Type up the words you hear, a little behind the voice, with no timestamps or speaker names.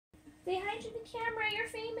Say hi to the camera. You're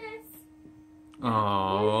famous.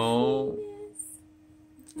 Oh,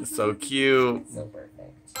 so cute. So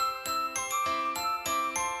perfect.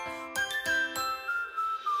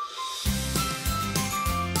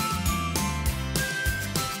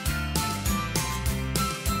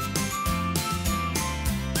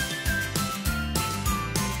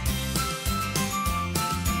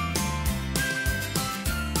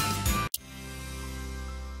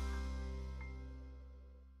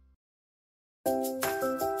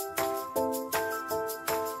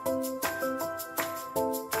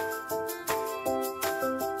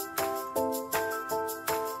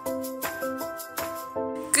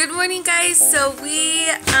 Good morning, guys. So we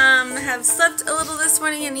have slept a little this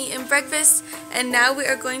morning and eaten breakfast, and now we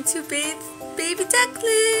are going to bathe baby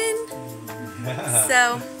Declan. Yeah.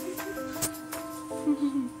 So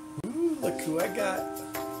Ooh, look who I got.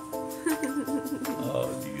 Oh,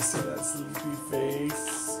 do you see that sleepy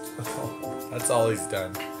face? Oh, that's all he's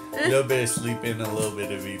done. A little bit of sleeping, a little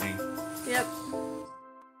bit of eating. yep.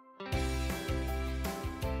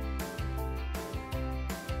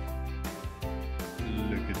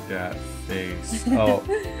 Look at that face. Oh,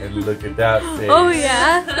 and look at that face. Oh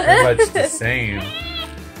yeah. They're much the same.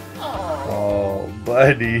 Oh,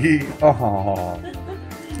 buddy. Oh,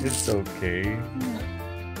 it's okay.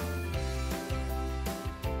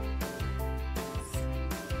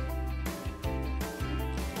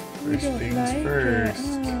 First things first.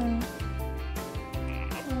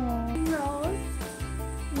 I know.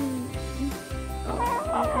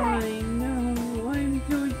 I'm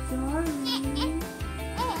so sorry.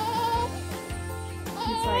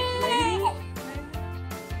 He's like, lady.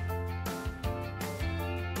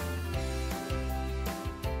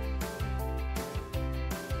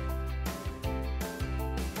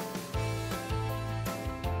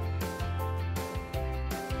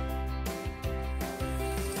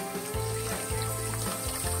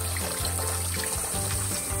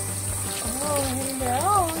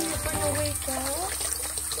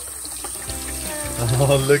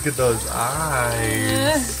 Oh, look at those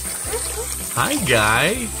eyes. Hi,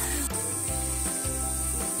 guy.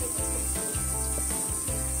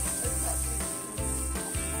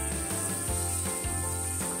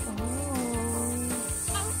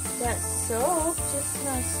 That soap just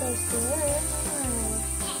smells so good.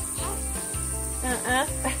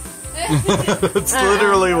 That's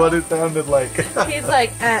literally what it sounded like. He's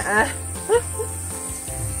like,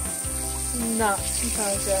 No, it's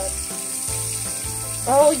not good.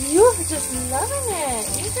 Oh, you're just loving it.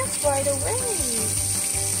 You're just right away.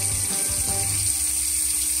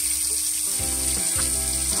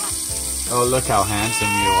 Oh, look how handsome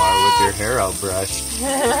you are with your hair all brushed.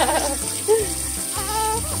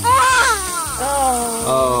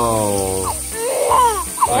 Oh.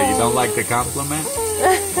 Oh, you don't like the compliment?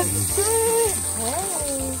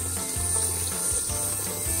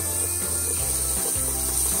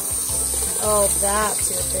 Oh, that's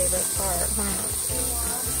your favorite part, huh?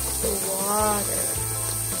 The water.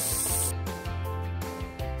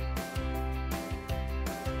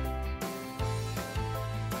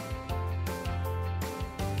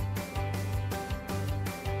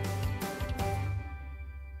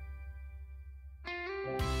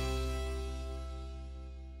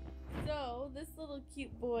 So, this little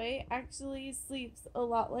cute boy actually sleeps a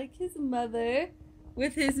lot like his mother,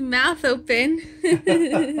 with his mouth open.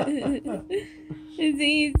 Isn't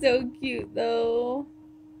he so cute, though?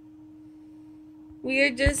 We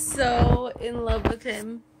are just so in love with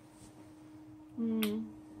him. And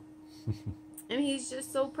he's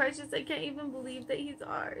just so precious. I can't even believe that he's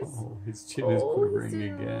ours. Oh, his chin is quivering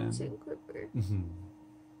he's again. Chin quiver.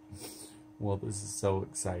 Well, this is so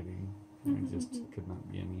exciting. I just could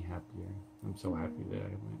not be any happier. I'm so happy that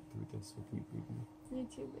I went through this with you, baby. Me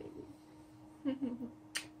too, baby.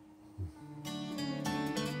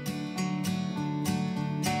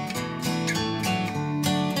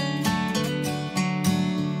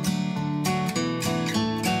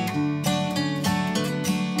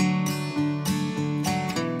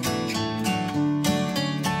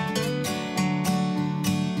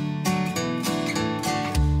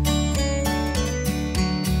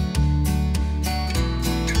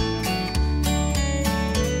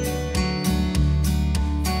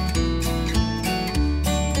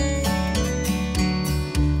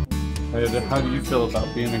 How do you feel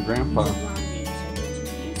about being a grandpa?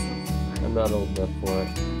 I'm not old enough for it.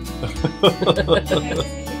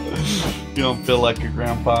 You don't feel like a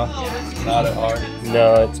grandpa? Not at heart?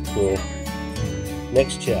 No, it's cool.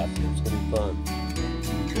 Next chapter, it's gonna be fun.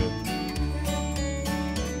 Good.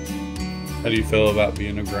 How do you feel about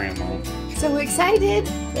being a grandma? So excited.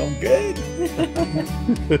 Oh, good.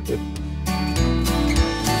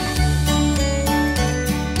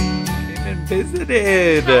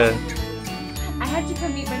 visited. I had you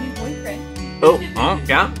come meet my new boyfriend. Oh,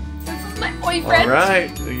 yeah. This is my boyfriend. All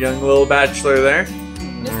right, a young little bachelor there.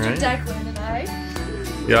 Mr. All right. Declan and I.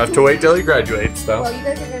 You have to wait till he graduates, though. Well, you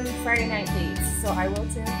guys are going to be Friday night dates, so I will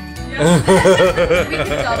too. We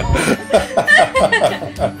can double.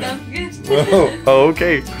 Sounds good. Oh,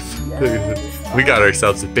 okay. Yes. We got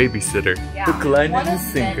ourselves a babysitter. Yeah. Hook, line, What and a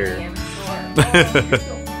sinker. Benny, I'm sure. Oh, you're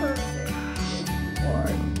so perfect. Lord.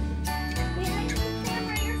 Say hi to the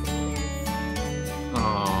camera, you're famous.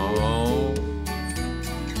 Oh,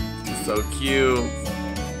 so cute.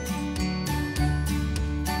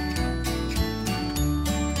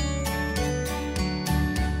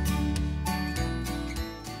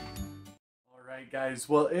 Alright guys,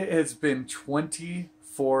 well it has been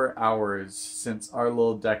 24 hours since our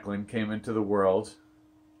little Declan came into the world,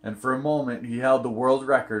 and for a moment he held the world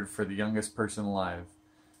record for the youngest person alive.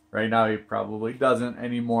 Right now he probably doesn't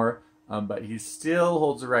anymore, but he still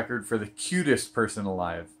holds the record for the cutest person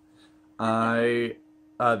alive.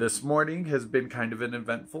 This morning has been kind of an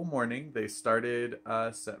eventful morning. They started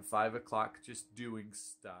us at 5 o'clock just doing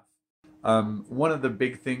stuff. One of the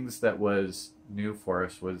big things that was new for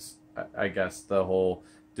us was, I guess, the whole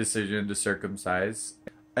decision to circumcise.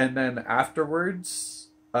 And then afterwards,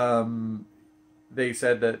 they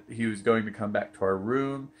said that he was going to come back to our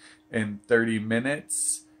room in 30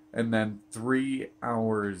 minutes. And then 3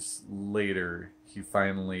 hours later, he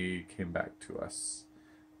finally came back to us.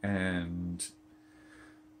 And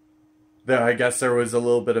I guess there was a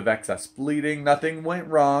little bit of excess bleeding. Nothing went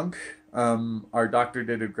wrong. Our doctor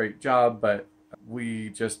did a great job, but we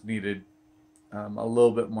just needed a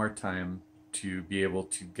little bit more time to be able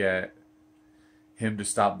to get him to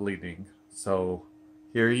stop bleeding. So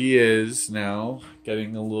here he is now,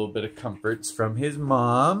 getting a little bit of comforts from his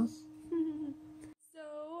mom.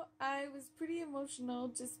 So I was pretty emotional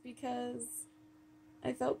just because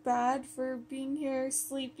I felt bad for being here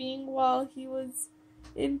sleeping while he was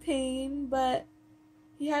in pain, but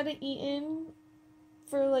he hadn't eaten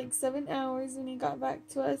for like 7 hours when he got back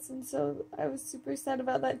to us, and so I was super sad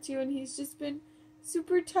about that too. And he's just been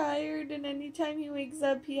super tired, and anytime he wakes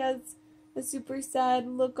up he has a super sad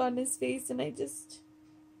look on his face, and I just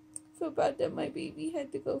feel bad that my baby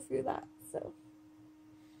had to go through that.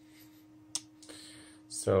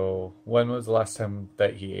 So when was the last time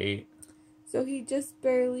that he ate? So he just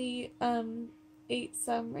barely ate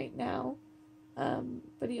some right now,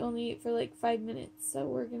 but he only ate for like 5 minutes, so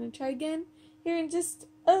we're gonna try again here in just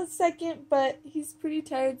a second. But he's pretty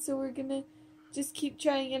tired, so we're gonna just keep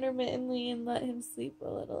trying intermittently and let him sleep a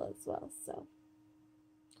little as well. So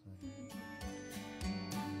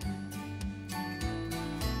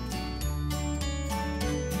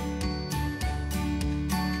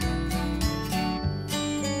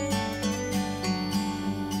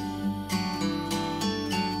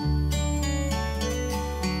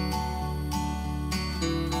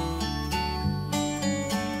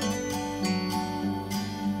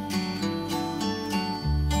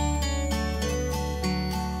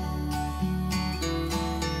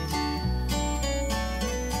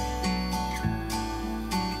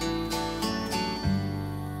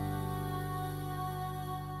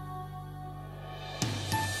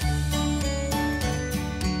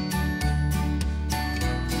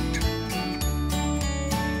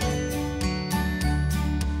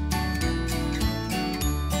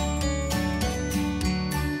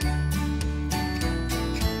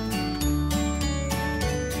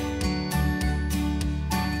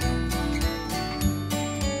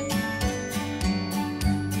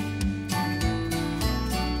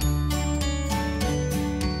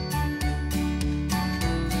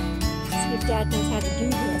Dad knows how to do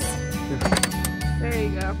this.